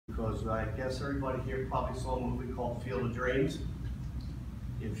because I guess everybody here probably saw a movie called Field of Dreams.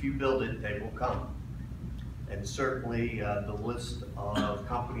 If you build it, they will come. And certainly the list of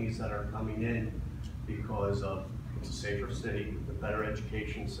companies that are coming in because of it's a safer city, a better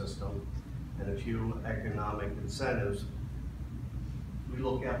education system, and a few economic incentives, we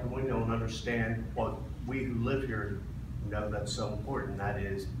look out the window and understand what we who live here know that's so important. That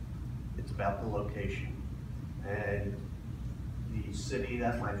is, it's about the location. And the city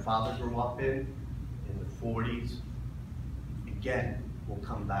that my father grew up in the 40s, again, will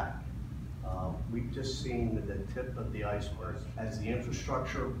come back. We've just seen the tip of the iceberg. As the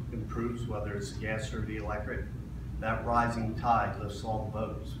infrastructure improves, whether it's gas or the electric, that rising tide lifts all the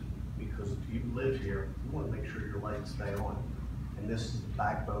boats. Because if you live here, you want to make sure your lights stay on. And this is the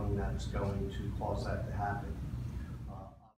backbone that's going to cause that to happen.